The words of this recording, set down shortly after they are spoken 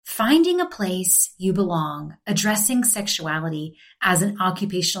Finding a Place You Belong, Addressing Sexuality as an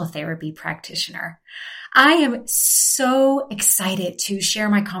Occupational Therapy Practitioner. I am so excited to share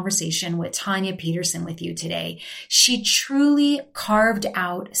my conversation with Tanya Peterson with you today. She truly carved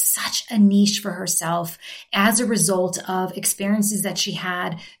out such a niche for herself as a result of experiences that she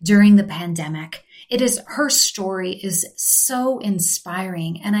had during the pandemic. Her story is so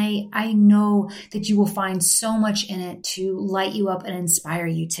inspiring, and I know that you will find so much in it to light you up and inspire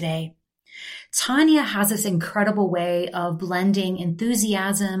you today. Tanya has this incredible way of blending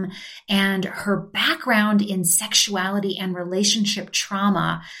enthusiasm and her background in sexuality and relationship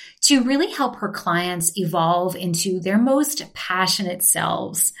trauma to really help her clients evolve into their most passionate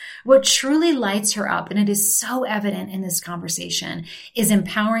selves. What truly lights her up, and it is so evident in this conversation, is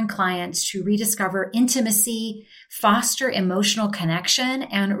empowering clients to rediscover intimacy, foster emotional connection,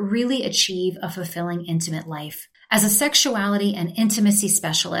 and really achieve a fulfilling intimate life. As a sexuality and intimacy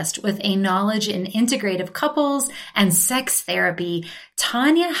specialist with a knowledge in integrative couples and sex therapy,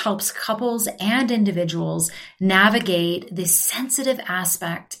 Tanya helps couples and individuals navigate this sensitive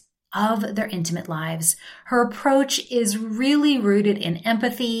aspect of their intimate lives. Her approach is really rooted in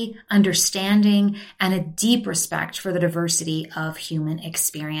empathy, understanding, and a deep respect for the diversity of human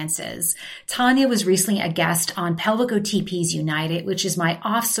experiences. Tanya was recently a guest on Pelvic OTPs United, which is my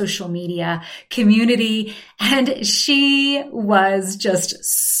off-social media community, and she was just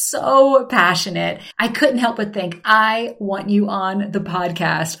so passionate. I couldn't help but think, I want you on the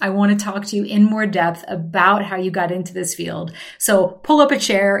podcast. I want to talk to you in more depth about how you got into this field. So pull up a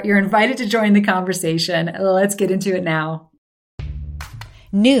chair. You're invited to join the conversation. Let's get into it now.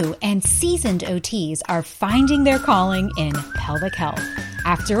 New and seasoned OTs are finding their calling in pelvic health.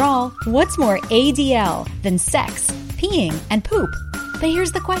 After all, what's more ADL than sex, peeing, and poop? But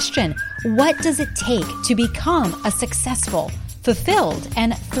here's the question. What does it take to become a successful, fulfilled,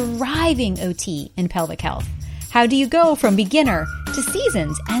 and thriving OT in pelvic health? How do you go from beginner to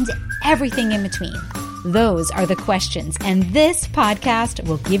seasoned and everything in between? Those are the questions, and this podcast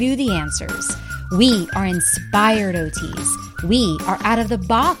will give you the answers. We are inspired OTs. We are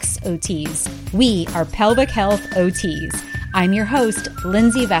out-of-the-box OTs. We are pelvic health OTs. I'm your host,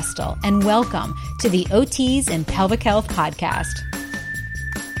 Lindsay Vestal, and welcome to the OTs in Pelvic Health podcast.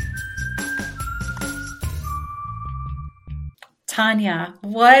 Tanya,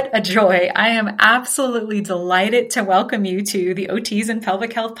 what a joy. I am absolutely delighted to welcome you to the OTs in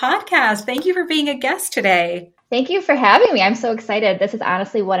Pelvic Health podcast. Thank you for being a guest today. Thank you for having me. I'm so excited. This is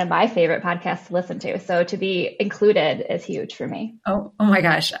honestly one of my favorite podcasts to listen to. So to be included is huge for me. Oh my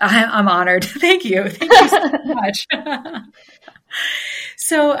gosh. I'm honored. Thank you. Thank you so much.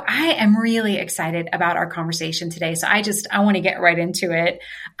 So I am really excited about our conversation today. So I want to get right into it.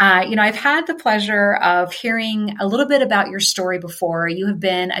 I've had the pleasure of hearing a little bit about your story before. You have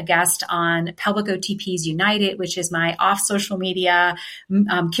been a guest on Pelvic OTPs United, which is my off social media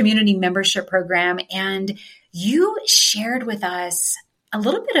community membership program. And you shared with us a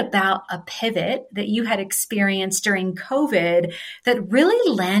little bit about a pivot that you had experienced during COVID that really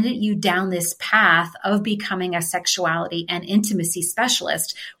landed you down this path of becoming a sexuality and intimacy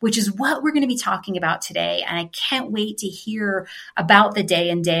specialist, which is what we're going to be talking about today. And I can't wait to hear about the day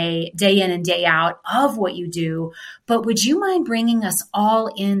in and day out of what you do. But would you mind bringing us all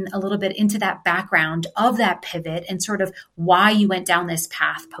in a little bit into that background of that pivot and sort of why you went down this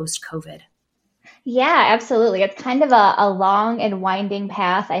path post-COVID? Yeah, absolutely. It's kind of a long and winding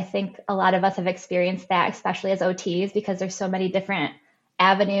path. I think a lot of us have experienced that, especially as OTs, because there's so many different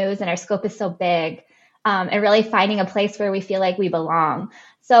avenues and our scope is so big, and really finding a place where we feel like we belong.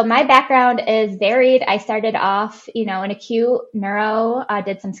 So my background is varied. I started off, in acute neuro,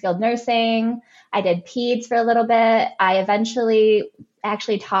 did some skilled nursing. I did peds for a little bit. I eventually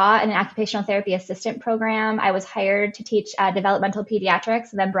actually taught in an occupational therapy assistant program. I was hired to teach developmental pediatrics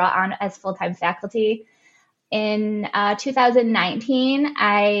and then brought on as full-time faculty. In 2019,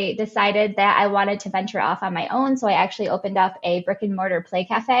 I decided that I wanted to venture off on my own. So I actually opened up a brick and mortar play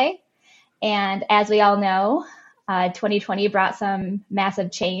cafe. And as we all know, 2020 brought some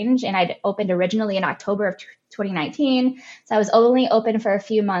massive change, and I'd opened originally in October of 2019. So I was only open for a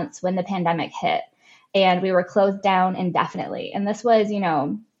few months when the pandemic hit. And we were closed down indefinitely. And this was,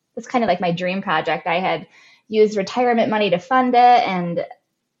 it's kind of like my dream project. I had used retirement money to fund it. And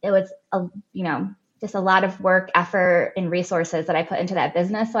it was, just a lot of work, effort, and resources that I put into that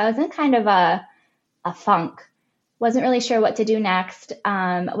business. So I was in kind of a funk. Wasn't really sure what to do next.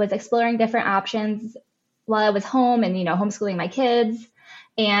 Was exploring different options while I was home and, homeschooling my kids.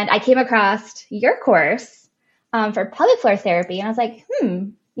 And I came across your course for pelvic floor therapy. And I was like,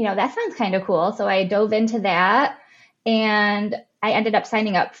 that sounds kind of cool. So I dove into that and I ended up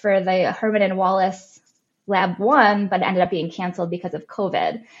signing up for the Herman and Wallace Lab 1, but it ended up being canceled because of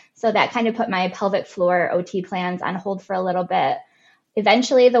COVID. So that kind of put my pelvic floor OT plans on hold for a little bit.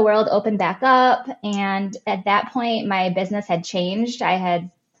 Eventually, the world opened back up. And at that point, my business had changed. I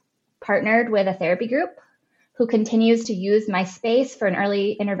had partnered with a therapy group who continues to use my space for an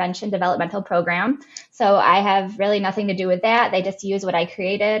early intervention developmental program. So I have really nothing to do with that. They just use what I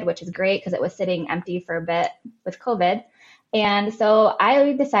created, which is great because it was sitting empty for a bit with COVID. And so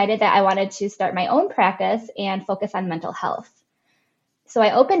I decided that I wanted to start my own practice and focus on mental health. So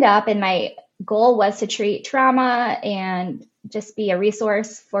I opened up, and my goal was to treat trauma and just be a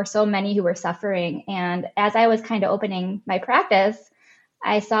resource for so many who were suffering. And as I was kind of opening my practice,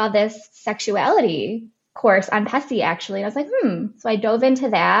 I saw this sexuality course on PESI actually. And I was like, So I dove into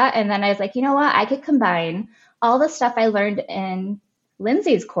that. And then I was like, you know what? I could combine all the stuff I learned in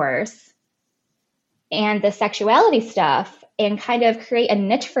Lindsay's course and the sexuality stuff and kind of create a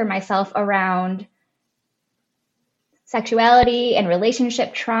niche for myself around sexuality and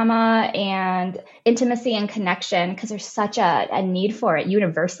relationship trauma and intimacy and connection, because there's such a need for it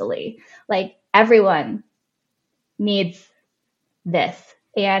universally. Like everyone needs this.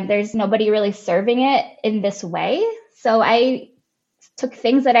 And there's nobody really serving it in this way. So I took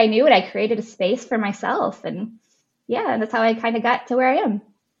things that I knew and I created a space for myself. And yeah, that's how I kind of got to where I am.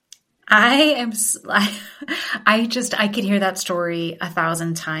 I could hear that story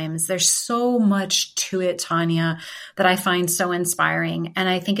 1,000 times. There's so much to it, Tanya, that I find so inspiring. And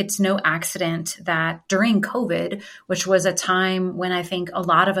I think it's no accident that during COVID, which was a time when I think a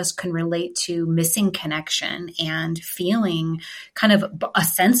lot of us can relate to missing connection and feeling kind of a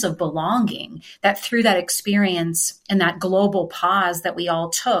sense of belonging, that through that experience and that global pause that we all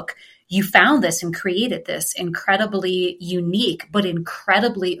took, you found this and created this incredibly unique, but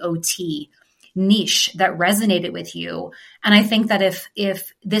incredibly OT niche that resonated with you. And I think that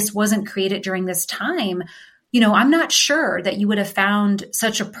if this wasn't created during this time, I'm not sure that you would have found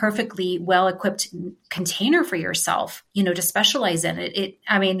such a perfectly well-equipped container for yourself, to specialize in it.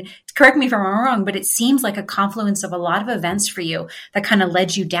 Correct me if I'm wrong, but it seems like a confluence of a lot of events for you that kind of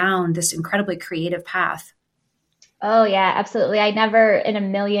led you down this incredibly creative path. Oh, yeah, absolutely. I never in a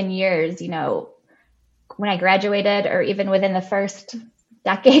million years, when I graduated or even within the first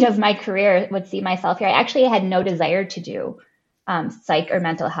decade of my career would see myself here. I actually had no desire to do psych or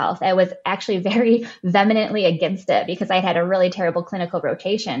mental health. I was actually very vehemently against it because I had a really terrible clinical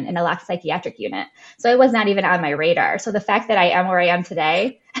rotation in a locked psychiatric unit. So it was not even on my radar. So the fact that I am where I am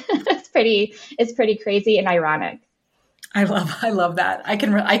today is pretty crazy and ironic. I love that. I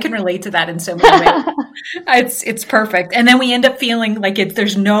can relate to that in so many ways. It's perfect. And then we end up feeling like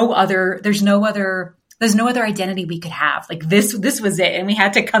there's no other identity we could have. Like this was it. And we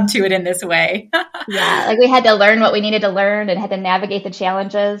had to come to it in this way. Yeah. Like we had to learn what we needed to learn and had to navigate the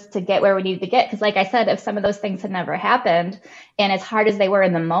challenges to get where we needed to get. Cause like I said, if some of those things had never happened and as hard as they were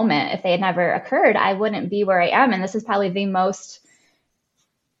in the moment, if they had never occurred, I wouldn't be where I am. And this is probably the most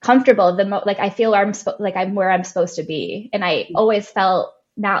comfortable, I feel I'm where I'm supposed to be. And I always felt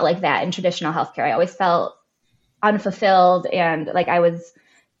not like that in traditional healthcare. I always felt unfulfilled and like I was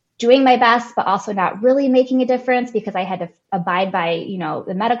doing my best, but also not really making a difference because I had to abide by,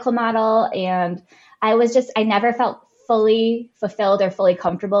 the medical model. And I never felt fully fulfilled or fully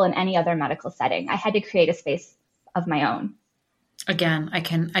comfortable in any other medical setting. I had to create a space of my own. Again, I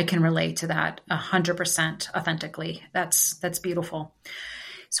can relate to that 100% authentically. That's beautiful.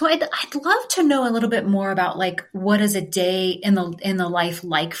 So I'd love to know a little bit more about what is a day in the life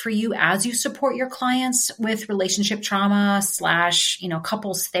like for you as you support your clients with relationship trauma /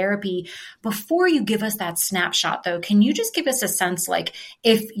 couples therapy. Before you give us that snapshot though, can you just give us a sense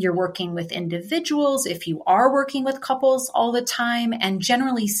if you're working with individuals, if you are working with couples all the time, and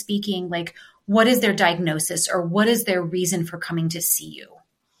generally speaking, what is their diagnosis or what is their reason for coming to see you?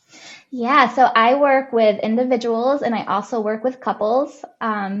 Yeah, so I work with individuals and I also work with couples.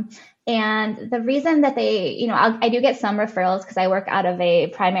 And the reason that I do get some referrals because I work out of a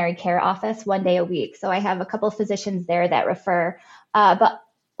primary care office 1 day a week. So I have a couple of physicians there that refer. But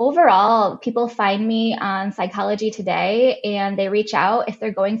overall, people find me on Psychology Today and they reach out if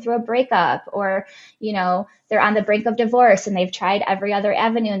they're going through a breakup or, they're on the brink of divorce and they've tried every other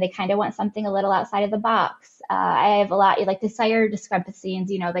avenue and they kind of want something a little outside of the box. I have a lot desire discrepancies,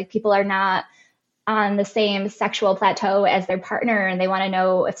 people are not on the same sexual plateau as their partner and they want to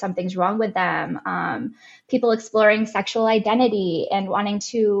know if something's wrong with them. People exploring sexual identity and wanting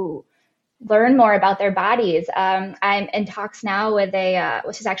to learn more about their bodies. I'm in talks now with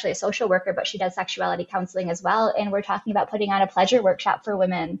which is actually a social worker, but she does sexuality counseling as well. And we're talking about putting on a pleasure workshop for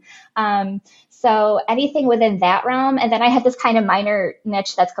women. So anything within that realm. And then I have this kind of minor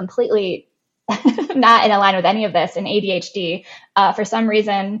niche that's completely not in line with any of this in ADHD. For some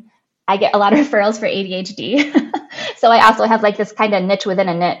reason, I get a lot of referrals for ADHD. So I also have like this kind of niche within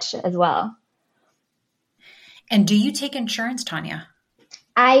a niche as well. And do you take insurance, Tanya?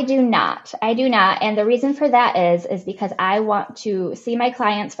 I do not. I do not. And the reason for that is because I want to see my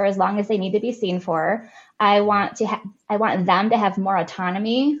clients for as long as they need to be seen for. I want them to have more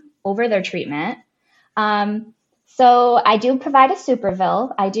autonomy over their treatment. So I do provide a super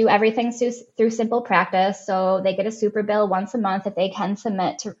bill. I do everything through Simple Practice. So they get a super bill once a month that they can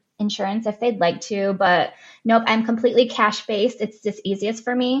submit to insurance if they'd like to. But nope, I'm completely cash based. It's just easiest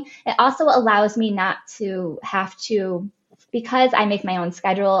for me. It also allows me not to have to, because I make my own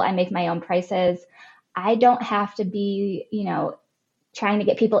schedule, I make my own prices. I don't have to be, trying to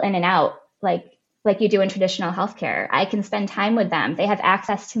get people in and out like you do in traditional healthcare. I can spend time with them. They have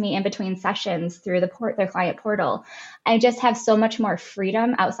access to me in between sessions through their client portal. I just have so much more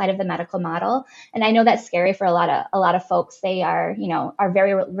freedom outside of the medical model. And I know that's scary for a lot of folks. They are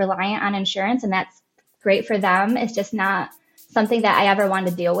very reliant on insurance, and that's great for them. It's just not something that I ever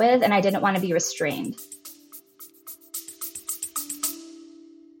wanted to deal with, and I didn't want to be restrained.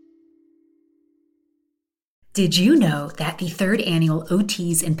 Did you know that the third annual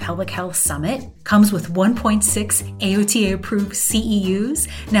OTs in Pelvic Health Summit comes with 1.6 AOTA approved CEUs?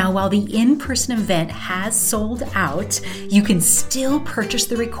 Now, while the in-person event has sold out, you can still purchase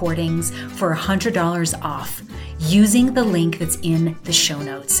the recordings for $100 off using the link that's in the show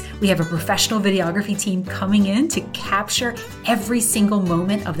notes. We have a professional videography team coming in to capture every single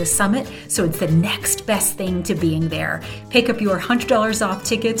moment of the summit, so it's the next best thing to being there. Pick up your $100 off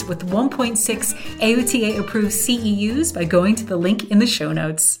tickets with 1.6 AOTA approved CEUs by going to the link in the show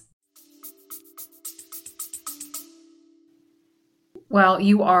notes. Well,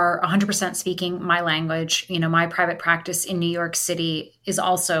 you are 100% speaking my language. My private practice in New York City is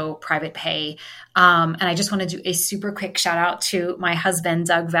also private pay. And I just want to do a super quick shout out to my husband,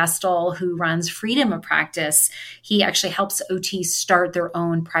 Doug Vestal, who runs Freedom of Practice. He actually helps OTs start their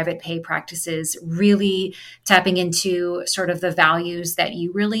own private pay practices, really tapping into sort of the values that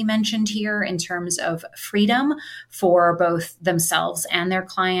you really mentioned here in terms of freedom for both themselves and their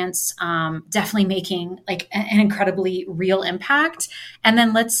clients, definitely making like an incredibly real impact. And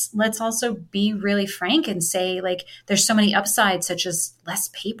then let's also be really frank and say, like, there's so many upsides, such as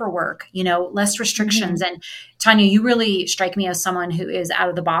less paperwork, less restrictions. Mm-hmm. And Tanya, you really strike me as someone who is out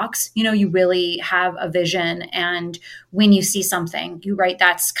of the box. You really have a vision. And when you see something,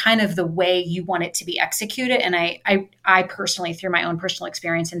 that's kind of the way you want it to be executed. And I personally, through my own personal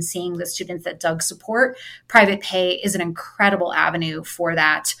experience and seeing the students that Doug support, private pay is an incredible avenue for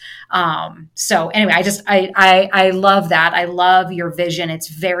that. So anyway, I love that. I love your vision. It's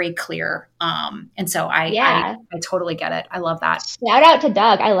very clear. And so I totally get it. I love that. Shout out to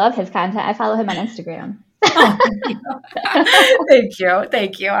Doug. I love his content. I follow him on Instagram. Oh, thank you.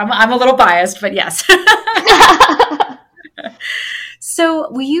 Thank you. I'm a little biased, but yes. So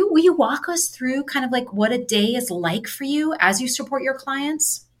will you walk us through kind of like what a day is like for you as you support your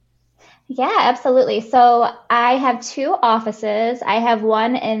clients? Yeah, absolutely. So I have two offices. I have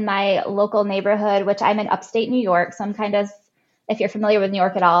one in my local neighborhood, which I'm in upstate New York. So I'm kind of, if you're familiar with New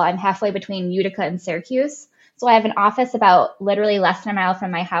York at all, I'm halfway between Utica and Syracuse. So I have an office about literally less than a mile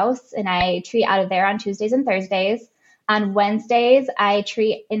from my house, and I treat out of there on Tuesdays and Thursdays. On Wednesdays, I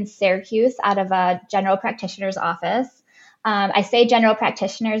treat in Syracuse out of a general practitioner's office. I say general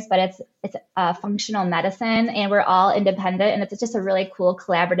practitioners, but it's functional medicine, and we're all independent, and it's just a really cool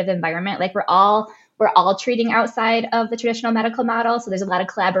collaborative environment. Like we're all treating outside of the traditional medical model, so there's a lot of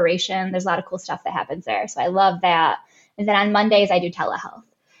collaboration. There's a lot of cool stuff that happens there. So I love that. And then on Mondays, I do telehealth.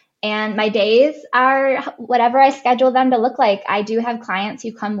 And my days are whatever I schedule them to look like. I do have clients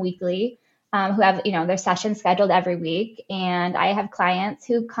who come weekly, who have, their sessions scheduled every week. And I have clients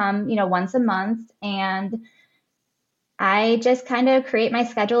who come, once a month. And I just kind of create my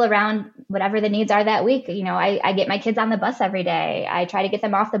schedule around whatever the needs are that week. I get my kids on the bus every day. I try to get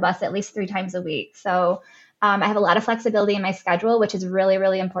them off the bus at least 3 times a week. So I have a lot of flexibility in my schedule, which is really,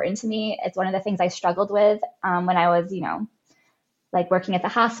 really important to me. It's one of the things I struggled with when I was, like working at the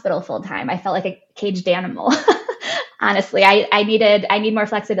hospital full time. I felt like a caged animal. Honestly, I need more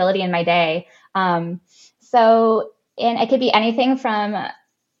flexibility in my day. And it could be anything from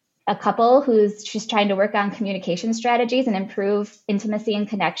a couple who's just trying to work on communication strategies and improve intimacy and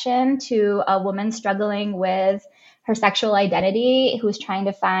connection to a woman struggling with her sexual identity, who's trying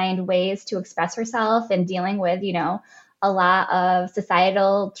to find ways to express herself and dealing with, a lot of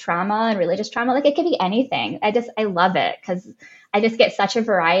societal trauma and religious trauma. Like it could be anything. I love it because I just get such a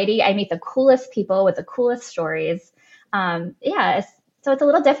variety. I meet the coolest people with the coolest stories. So it's a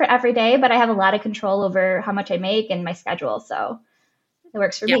little different every day, but I have a lot of control over how much I make and my schedule. So it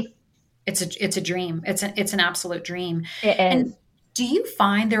works for me. It's a dream. It's an absolute dream. It is. And do you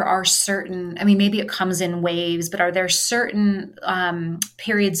find there are certain, I mean, maybe it comes in waves, but are there certain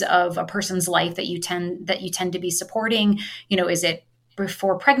periods of a person's life that you tend to be supporting? Is it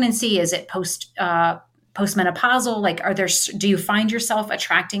before pregnancy? Is it postmenopausal? Like, do you find yourself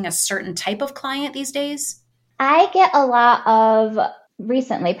attracting a certain type of client these days? I get a lot of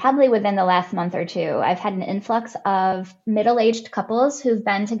recently, probably within the last month or two, I've had an influx of middle-aged couples who've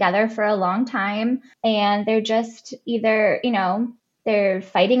been together for a long time, and they're just either, they're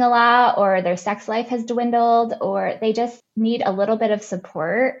fighting a lot, or their sex life has dwindled, or they just need a little bit of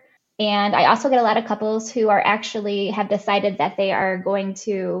support. And I also get a lot of couples who have decided that they are going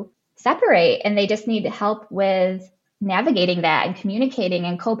to separate, and they just need help with navigating that and communicating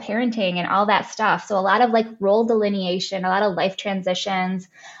and co-parenting and all that stuff. So a lot of like role delineation, a lot of life transitions.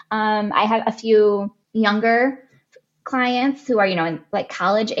 I have a few younger clients who are, in like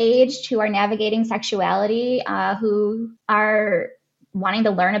college aged, who are navigating sexuality, who are wanting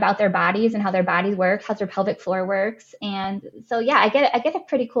to learn about their bodies and how their bodies work, how their pelvic floor works. And so, I get a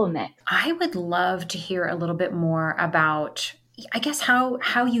pretty cool mix. I would love to hear a little bit more about, I guess,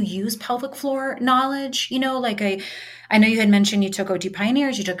 how you use pelvic floor knowledge. I know you had mentioned you took OT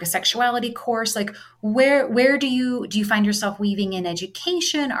Pioneers, you took a sexuality course. Like where do you find yourself weaving in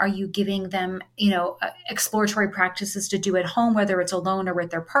education? Are you giving them, exploratory practices to do at home, whether it's alone or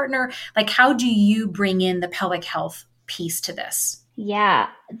with their partner? Like, how do you bring in the pelvic health piece to this? Yeah.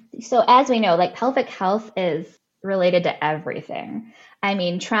 So as we know, like pelvic health is related to everything. I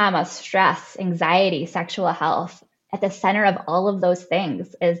mean, trauma, stress, anxiety, sexual health. At the center of all of those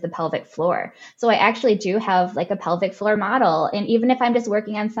things is the pelvic floor. So I actually do have like a pelvic floor model. And even if I'm just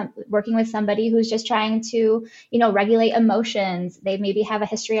working with somebody who's just trying to, regulate emotions, they maybe have a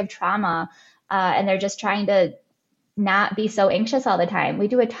history of trauma, and they're just trying to not be so anxious all the time. We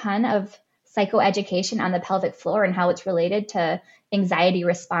do a ton of psychoeducation on the pelvic floor and how it's related to anxiety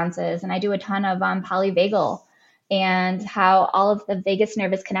responses. And I do a ton of polyvagal, and how all of the vagus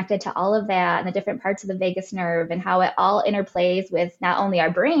nerve is connected to all of that and the different parts of the vagus nerve and how it all interplays with not only our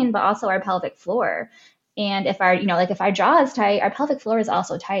brain, but also our pelvic floor. And if if our jaw is tight, our pelvic floor is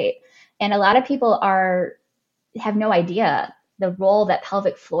also tight. And a lot of people have no idea the role that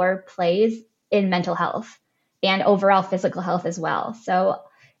pelvic floor plays in mental health and overall physical health as well. So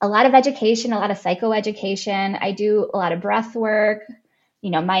a lot of education, a lot of psychoeducation. I do a lot of breath work,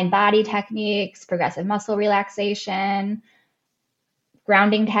 mind-body techniques, progressive muscle relaxation,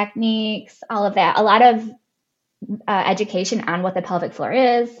 grounding techniques, all of that. A lot of education on what the pelvic floor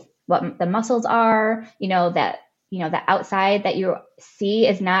is, what the muscles are, that, the outside that you see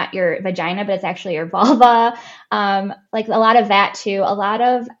is not your vagina, but it's actually your vulva. Like a lot of that too. A lot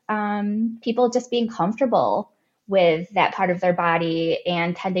of people just being comfortable with that part of their body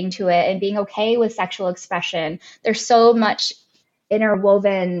and tending to it and being okay with sexual expression. There's so much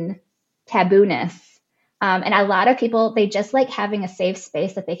interwoven tabooness. And a lot of people, they just like having a safe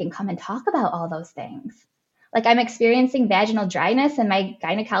space that they can come and talk about all those things. Like I'm experiencing vaginal dryness and my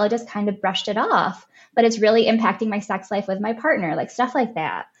gynecologist kind of brushed it off, but it's really impacting my sex life with my partner, like stuff like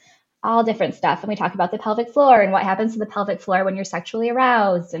that. All different stuff. And we talk about the pelvic floor and what happens to the pelvic floor when you're sexually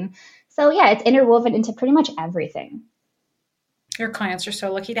aroused. And so, it's interwoven into pretty much everything. Your clients are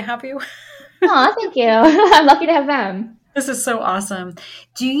so lucky to have you. Oh, thank you. I'm lucky to have them. This is so awesome.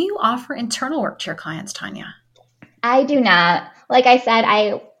 Do you offer internal work to your clients, Tanya? I do not. Like I said,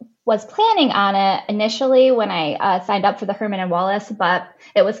 I was planning on it initially when I signed up for the Herman and Wallace, but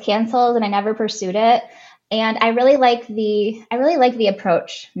it was canceled and I never pursued it. And I really like the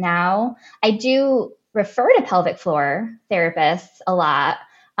approach now. I do refer to pelvic floor therapists a lot.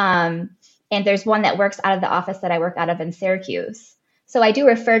 And there's one that works out of the office that I work out of in Syracuse. So I do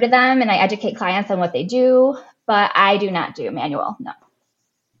refer to them and I educate clients on what they do, but I do not do manual. No.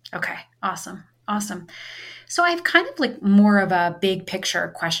 Okay. Awesome. So I have kind of like more of a big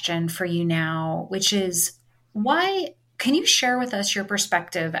picture question for you now, which is can you share with us your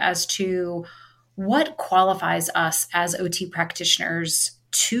perspective as to what qualifies us as OT practitioners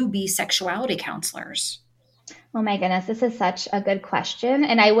to be sexuality counselors? Oh my goodness, this is such a good question.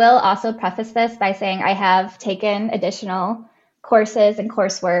 And I will also preface this by saying I have taken additional courses and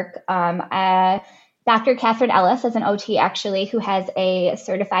coursework. Dr. Catherine Ellis is an OT actually who has a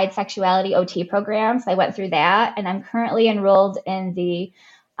certified sexuality OT program. So I went through that, and I'm currently enrolled in the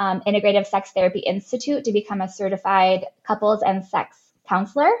Integrative Sex Therapy Institute to become a certified couples and sex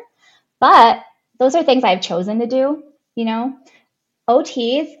counselor. But those are things I've chosen to do. You know,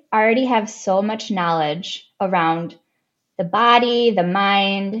 OTs already have so much knowledge around the body, the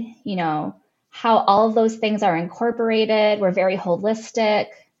mind, you know, how all of those things are incorporated. We're very holistic.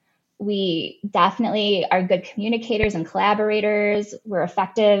 We definitely are good communicators and collaborators. We're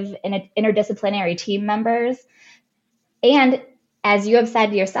effective in interdisciplinary team members. And as you have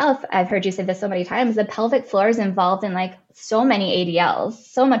said yourself, I've heard you say this so many times, the pelvic floor is involved in like so many ADLs,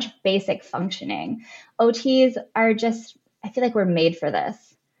 so much basic functioning. OTs are just, I feel like we're made for this.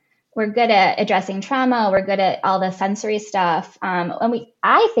 We're good at addressing trauma. We're good at all the sensory stuff.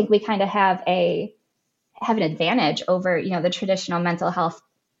 I think we kind of have an advantage over, you know, the traditional mental health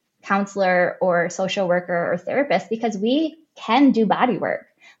counselor or social worker or therapist, because we can do body work.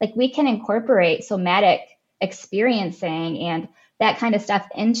 Like we can incorporate somatic experiencing and that kind of stuff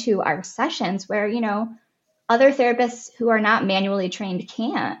into our sessions where, you know, other therapists who are not manually trained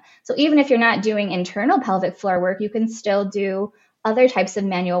can't. So even if you're not doing internal pelvic floor work, you can still do other types of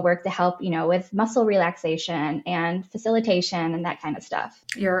manual work to help, you know, with muscle relaxation and facilitation and that kind of stuff.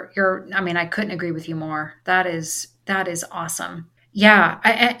 I mean, I couldn't agree with you more. That is awesome.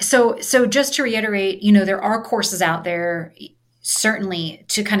 Yeah. So just to reiterate, you know, there are courses out there certainly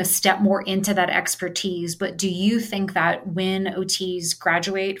to kind of step more into that expertise. But do you think that when OTs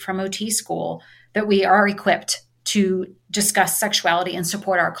graduate from OT school, that we are equipped to discuss sexuality and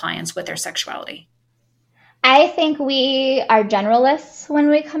support our clients with their sexuality? I think we are generalists when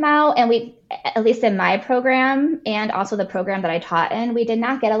we come out, and we, at least in my program and also the program that I taught in, we did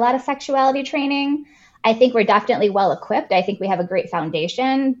not get a lot of sexuality training. I think we're definitely well equipped. I think we have a great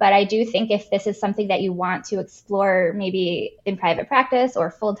foundation, but I do think if this is something that you want to explore maybe in private practice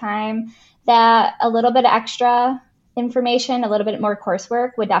or full time, that a little bit of extra information, a little bit more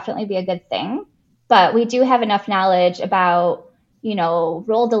coursework would definitely be a good thing. But we do have enough knowledge about, you know,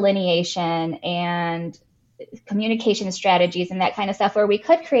 role delineation and communication strategies and that kind of stuff where we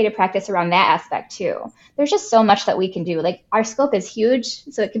could create a practice around that aspect too. There's just so much that we can do. Like our scope is huge,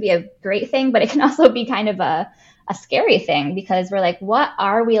 so it can be a great thing, but it can also be kind of a scary thing because we're like, what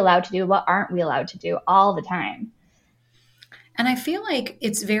are we allowed to do? What aren't we allowed to do all the time? And I feel like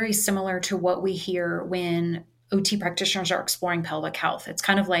it's very similar to what we hear when OT practitioners are exploring pelvic health. It's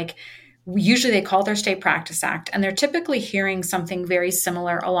kind of like, usually they call their state practice act, and they're typically hearing something very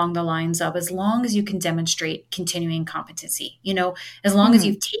similar along the lines of, as long as you can demonstrate continuing competency, you know, as long as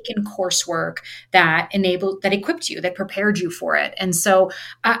you've taken coursework that equipped you, that prepared you for it. And so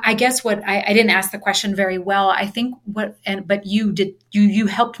I guess what I didn't ask the question very well. I think but you did, you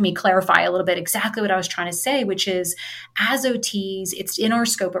helped me clarify a little bit exactly what I was trying to say, which is as OTs, it's in our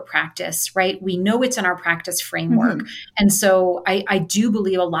scope of practice, right? We know it's in our practice framework. And so I do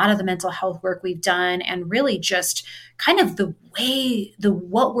believe a lot of the mental health work we've done, and really just kind of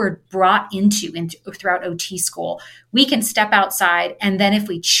what we're brought into throughout OT school, we can step outside. And then if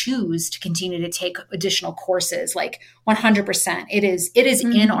we choose to continue to take additional courses, like 100%, it is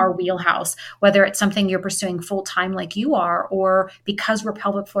in our wheelhouse, whether it's something you're pursuing full time like you are, or because we're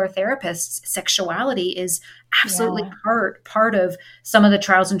pelvic floor therapists, sexuality is absolutely part of some of the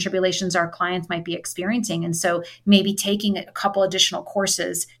trials and tribulations our clients might be experiencing. And so maybe taking a couple additional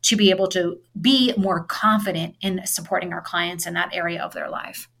courses to be able to be more confident in supporting our clients in that area of their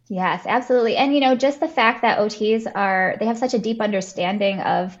life. Yes, absolutely. And, you know, just the fact that OTs they have such a deep understanding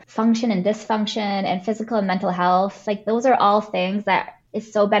of function and dysfunction and physical and mental health, like those are all things that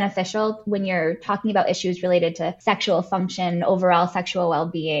is so beneficial when you're talking about issues related to sexual function, overall sexual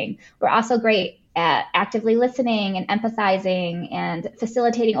well-being. We're also great at actively listening and empathizing and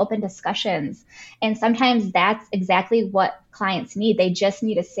facilitating open discussions. And sometimes that's exactly what clients need. They just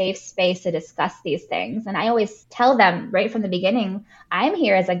need a safe space to discuss these things. And I always tell them right from the beginning, I'm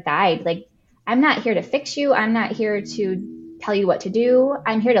here as a guide. Like, I'm not here to fix you. I'm not here to tell you what to do.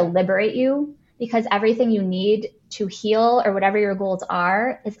 I'm here to liberate you, because everything you need to heal or whatever your goals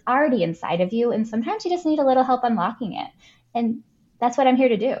are is already inside of you. And sometimes you just need a little help unlocking it. And that's what I'm here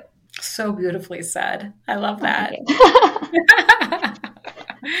to do. So beautifully said. I love that.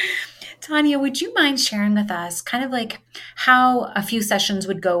 Tanya, would you mind sharing with us kind of like how a few sessions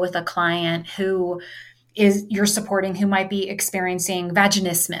would go with a client who you're supporting, who might be experiencing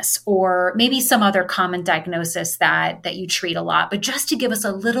vaginismus or maybe some other common diagnosis that you treat a lot, but just to give us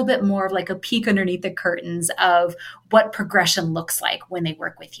a little bit more of like a peek underneath the curtains of what progression looks like when they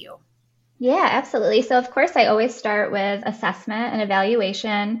work with you? Yeah, absolutely. So of course, I always start with assessment and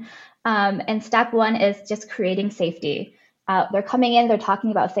evaluation. And step one is just creating safety. They're coming in, they're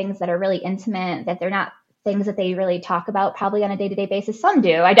talking about things that are really intimate, that they're not things that they really talk about probably on a day-to-day basis. Some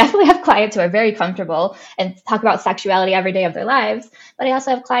do. I definitely have clients who are very comfortable and talk about sexuality every day of their lives. But I also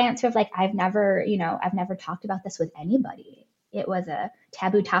have clients who have like, I've never talked about this with anybody. It was a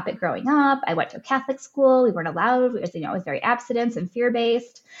taboo topic growing up. I went to a Catholic school. We weren't allowed. It was very abstinence and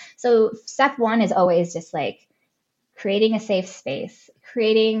fear-based. So step one is always just like creating a safe space,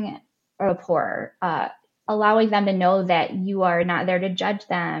 creating a rapport, allowing them to know that you are not there to judge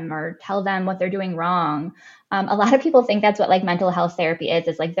them or tell them what they're doing wrong. A lot of people think that's what like mental health therapy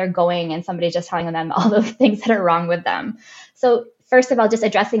is like they're going and somebody's just telling them all the things that are wrong with them. So first of all, just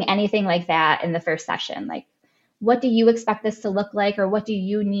addressing anything like that in the first session, like what do you expect this to look like, or what do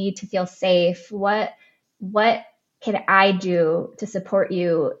you need to feel safe? What can I do to support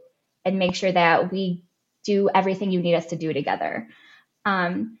you and make sure that we do everything you need us to do together?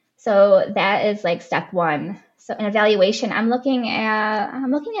 So that is like step one. So in evaluation, I'm looking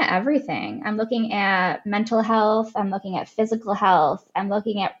at everything. I'm looking at mental health. I'm looking at physical health. I'm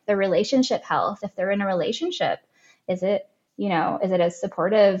looking at the relationship health. If they're in a relationship, is it a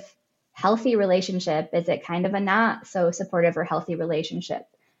supportive, healthy relationship? Is it kind of a not so supportive or healthy relationship?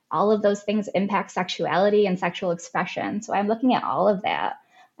 All of those things impact sexuality and sexual expression. So I'm looking at all of that.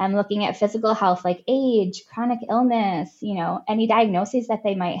 I'm looking at physical health like age, chronic illness, any diagnoses that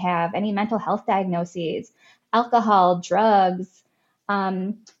they might have, any mental health diagnoses, alcohol, drugs,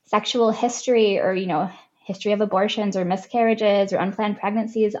 sexual history, or, history of abortions or miscarriages or unplanned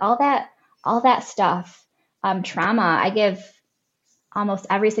pregnancies, all that stuff. Trauma, I give almost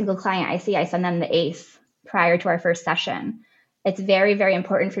every single client I see, I send them the ACE prior to our first session. It's very, very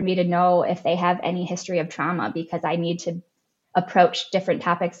important for me to know if they have any history of trauma, because I need to approach different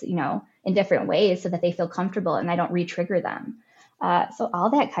topics, in different ways so that they feel comfortable and I don't re-trigger them. So all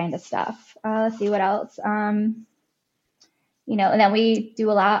that kind of stuff. Let's see what else. And then we do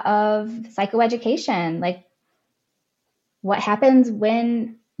a lot of psychoeducation, like what happens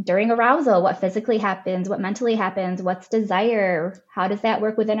during arousal, what physically happens, what mentally happens, what's desire, how does that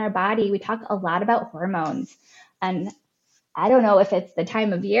work within our body? We talk a lot about hormones, and I don't know if it's the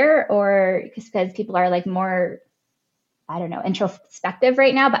time of year or because people are like more, introspective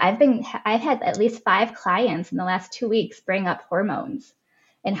right now, but I've had at least 5 clients in the last 2 weeks bring up hormones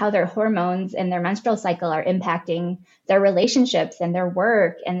and how their hormones and their menstrual cycle are impacting their relationships and their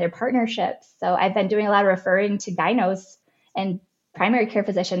work and their partnerships. So I've been doing a lot of referring to gynos and primary care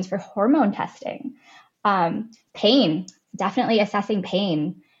physicians for hormone testing. Pain, definitely assessing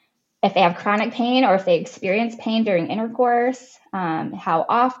pain. If they have chronic pain or if they experience pain during intercourse, how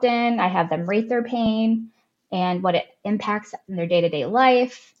often. I have them rate their pain and what it impacts in their day-to-day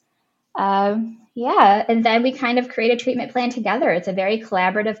life. And then we kind of create a treatment plan together. It's a very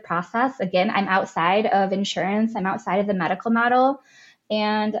collaborative process. Again, I'm outside of insurance. I'm outside of the medical model.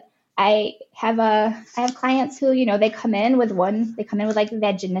 And I have clients who, they come in with like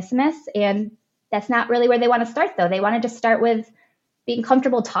vaginismus, and that's not really where they want to start though. They want to just start with being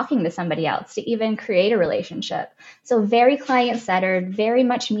comfortable talking to somebody else to even create a relationship. So very client-centered, very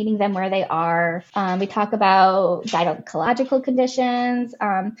much meeting them where they are. We talk about gynecological conditions.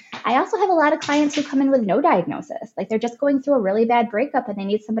 I also have a lot of clients who come in with no diagnosis. Like they're just going through a really bad breakup and they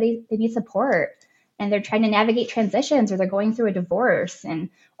need support. And they're trying to navigate transitions, or they're going through a divorce,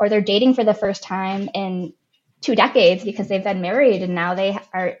 or they're dating for the first time in 2 decades because they've been married and now they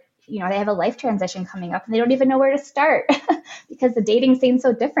are, they have a life transition coming up and they don't even know where to start because the dating seems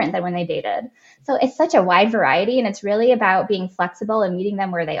so different than when they dated. So it's such a wide variety, and it's really about being flexible and meeting them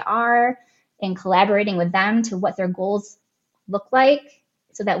where they are and collaborating with them to what their goals look like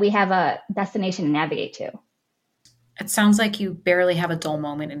so that we have a destination to navigate to. It sounds like you barely have a dull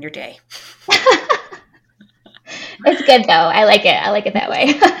moment in your day. It's good though. I like it. I like it that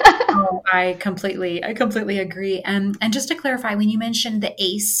way. Oh, I completely agree. And just to clarify, when you mentioned the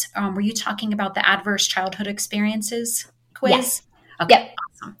ACE, were you talking about the Adverse Childhood Experiences quiz? Yes. Okay.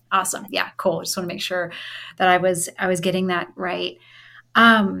 Yep. Awesome. Yeah, cool. Just want to make sure that I was getting that right.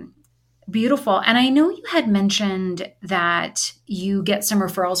 Beautiful. And I know you had mentioned that you get some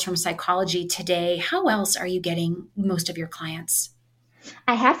referrals from Psychology Today. How else are you getting most of your clients?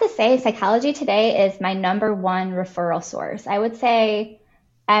 I have to say, Psychology Today is my number one referral source. I would say,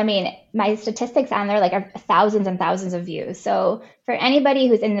 my statistics on there are thousands and thousands of views. So for anybody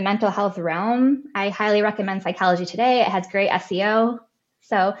who's in the mental health realm, I highly recommend Psychology Today. It has great SEO.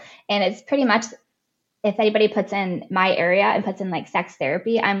 So, and it's pretty much, if anybody puts in my area and puts in sex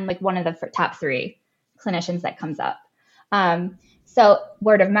therapy, I'm one of the top 3 clinicians that comes up. So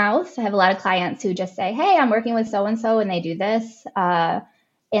word of mouth, I have a lot of clients who just say, hey, I'm working with so-and-so and they do this.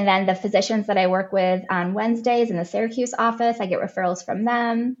 And then the physicians that I work with on Wednesdays in the Syracuse office, I get referrals from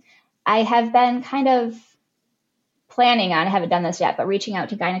them. I have been kind of planning on, I haven't done this yet, but reaching out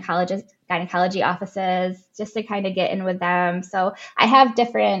to gynecology offices just to kind of get in with them. So I have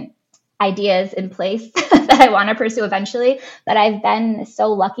different ideas in place that I want to pursue eventually. But I've been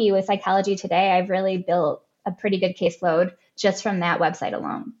so lucky with Psychology Today. I've really built a pretty good caseload just from that website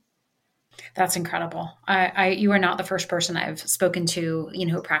alone. That's incredible. You are not the first person I've spoken to,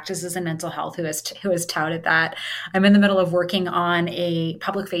 who practices in mental health who has touted that. I'm in the middle of working on a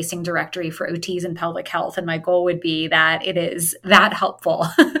public facing directory for OTs and pelvic health, and my goal would be that it is that helpful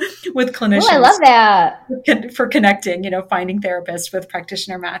with clinicians. Oh, I love that for connecting, finding therapists with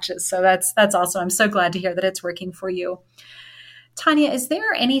practitioner matches. So that's awesome. I'm so glad to hear that it's working for you. Tanya, is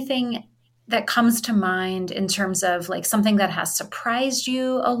there anything that comes to mind in terms of like something that has surprised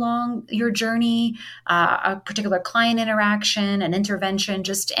you along your journey, a particular client interaction, an intervention,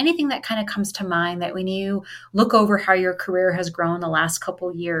 just anything that kind of comes to mind that when you look over how your career has grown the last couple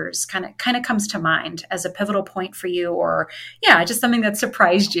of years, kind of comes to mind as a pivotal point for you, or just something that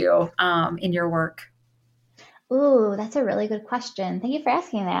surprised you in your work? Ooh, that's a really good question. Thank you for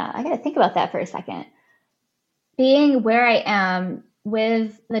asking that. I got to think about that for a second. Being where I am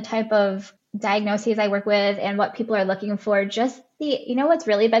with the type of diagnoses I work with and what people are looking for, just what's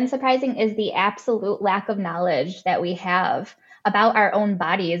really been surprising is the absolute lack of knowledge that we have about our own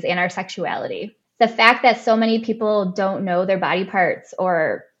bodies and our sexuality. The fact that so many people don't know their body parts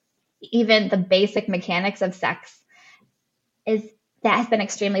or even the basic mechanics of sex has been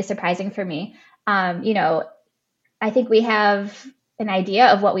extremely surprising for me. I think we have an idea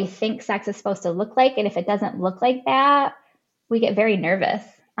of what we think sex is supposed to look like. And if it doesn't look like that, we get very nervous.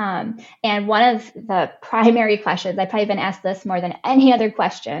 And one of the primary questions, I've probably been asked this more than any other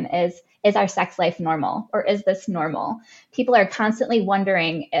question, is our sex life normal, or is this normal? People are constantly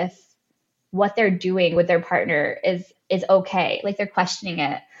wondering if what they're doing with their partner is okay. Like they're questioning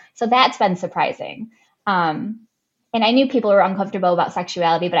it. So that's been surprising. And I knew people were uncomfortable about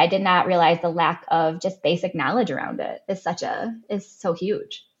sexuality, but I did not realize the lack of just basic knowledge around it is so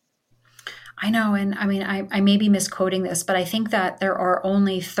huge. I know. And I mean, I may be misquoting this, but I think that there are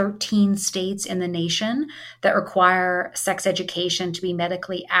only 13 states in the nation that require sex education to be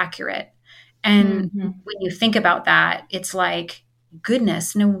medically accurate. And when you think about that, it's like,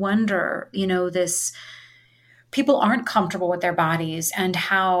 goodness, no wonder, this people aren't comfortable with their bodies, and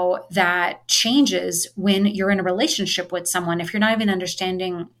how that changes when you're in a relationship with someone. If you're not even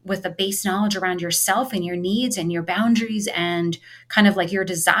understanding with the base knowledge around yourself and your needs and your boundaries and kind of like your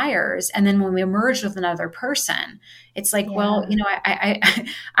desires. And then when we merge with another person, it's like, well, I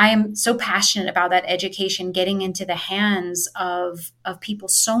am so passionate about that education getting into the hands of people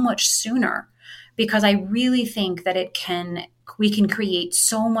so much sooner, because I really think that we can create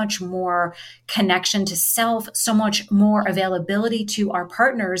so much more connection to self, so much more availability to our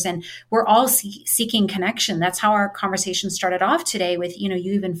partners. And we're all seeking connection. That's how our conversation started off today with, you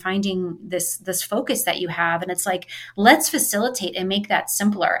even finding this focus that you have. And it's like, let's facilitate and make that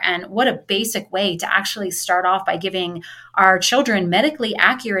simpler. And what a basic way to actually start off by giving our children medically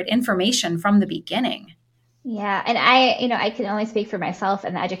accurate information from the beginning. Yeah. And I can only speak for myself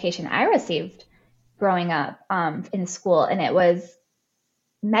and the education I received growing up in school, and it was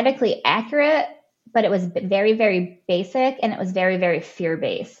medically accurate, but it was very, very basic, and it was very, very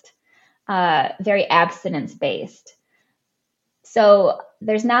fear-based, very abstinence-based. So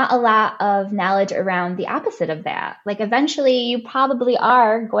there's not a lot of knowledge around the opposite of that. Like eventually you probably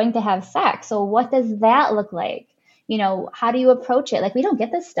are going to have sex. So what does that look like? How do you approach it? Like we don't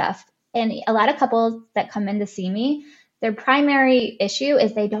get this stuff. And a lot of couples that come in to see me, their primary issue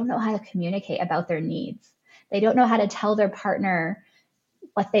is they don't know how to communicate about their needs. They don't know how to tell their partner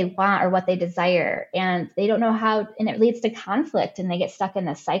what they want or what they desire. And they don't know how, and it leads to conflict, and they get stuck in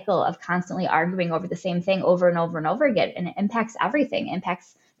this cycle of constantly arguing over the same thing over and over and over again. And it impacts everything. It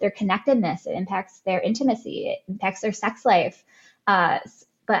impacts their connectedness. It impacts their intimacy. It impacts their sex life. But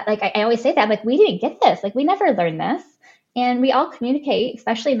like I always say that, like, we didn't get this. Like we never learned this. And we all communicate,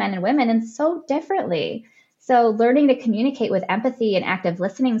 especially men and women, and so differently. So learning to communicate with empathy and active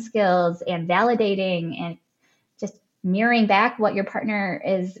listening skills and validating and just mirroring back what your partner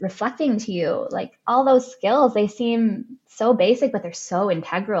is reflecting to you, like all those skills, they seem so basic, but they're so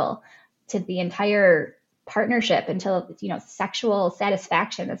integral to the entire partnership until, sexual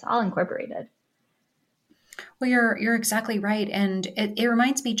satisfaction is all incorporated. Well, you're exactly right. And it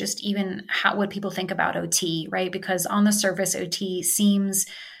reminds me just even what people think about OT, right? Because on the surface, OT seems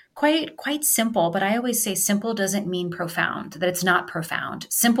quite simple, but I always say simple doesn't mean profound, that it's not profound.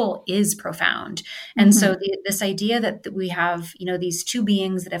 Simple is profound. And so this idea that we have, these two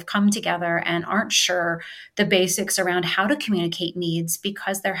beings that have come together and aren't sure the basics around how to communicate needs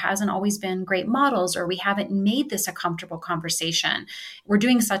because there hasn't always been great models, or we haven't made this a comfortable conversation. We're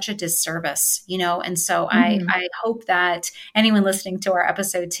doing such a disservice, and so I hope that anyone listening to our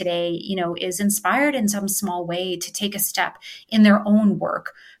episode today, is inspired in some small way to take a step in their own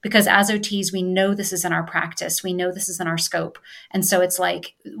work. Because as OTs, we know this is in our practice. We know this is in our scope. And so it's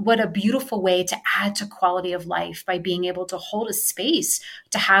like, what a beautiful way to add to quality of life by being able to hold a space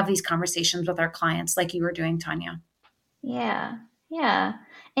to have these conversations with our clients like you were doing, Tanya. Yeah. Yeah.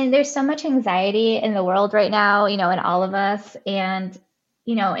 And there's so much anxiety in the world right now, in all of us. And,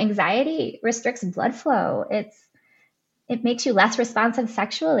 anxiety restricts blood flow. It makes you less responsive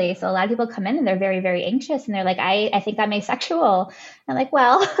sexually. So a lot of people come in and they're very, very anxious and they're like, I think I'm asexual. I'm like,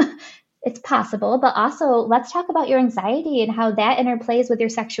 well, it's possible, but also let's talk about your anxiety and how that interplays with your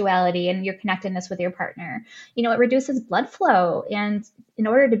sexuality and your connectedness with your partner. It reduces blood flow. And in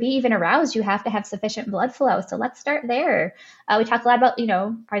order to be even aroused, you have to have sufficient blood flow. So let's start there. We talk a lot about,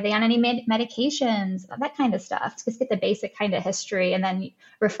 are they on any medications, that kind of stuff. Just get the basic kind of history and then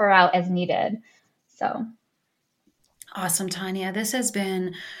refer out as needed. So. Awesome, Tanya. This has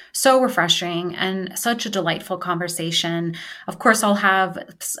been so refreshing and such a delightful conversation. Of course, I'll have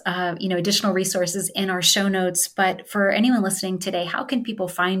additional resources in our show notes. But for anyone listening today, how can people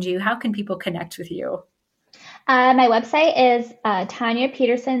find you? How can people connect with you? My website is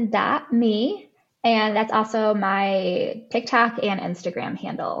tanyapeterson.me, and that's also my TikTok and Instagram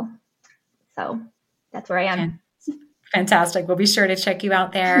handle. So that's where I am. Okay. Fantastic. We'll be sure to check you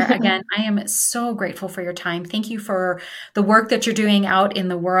out there. Again, I am so grateful for your time. Thank you for the work that you're doing out in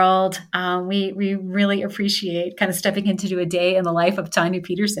the world. We really appreciate kind of stepping into a day in the life of Tanya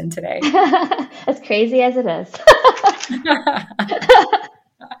Peterson today. As crazy as it is.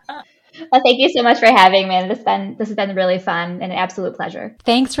 Well, thank you so much for having me. This has been really fun and an absolute pleasure.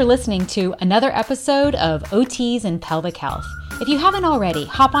 Thanks for listening to another episode of OTs and Pelvic Health. If you haven't already,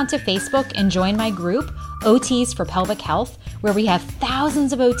 hop onto Facebook and join my group, OTs for Pelvic Health, where we have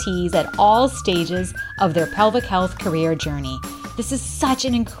thousands of OTs at all stages of their pelvic health career journey. This is such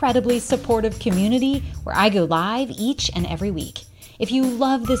an incredibly supportive community where I go live each and every week. If you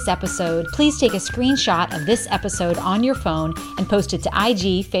love this episode, please take a screenshot of this episode on your phone and post it to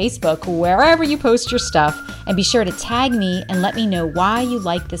IG, Facebook, wherever you post your stuff, and be sure to tag me and let me know why you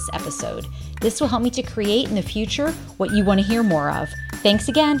like this episode. This will help me to create in the future what you want to hear more of. Thanks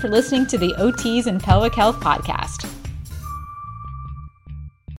again for listening to the OTs and Pelvic Health podcast.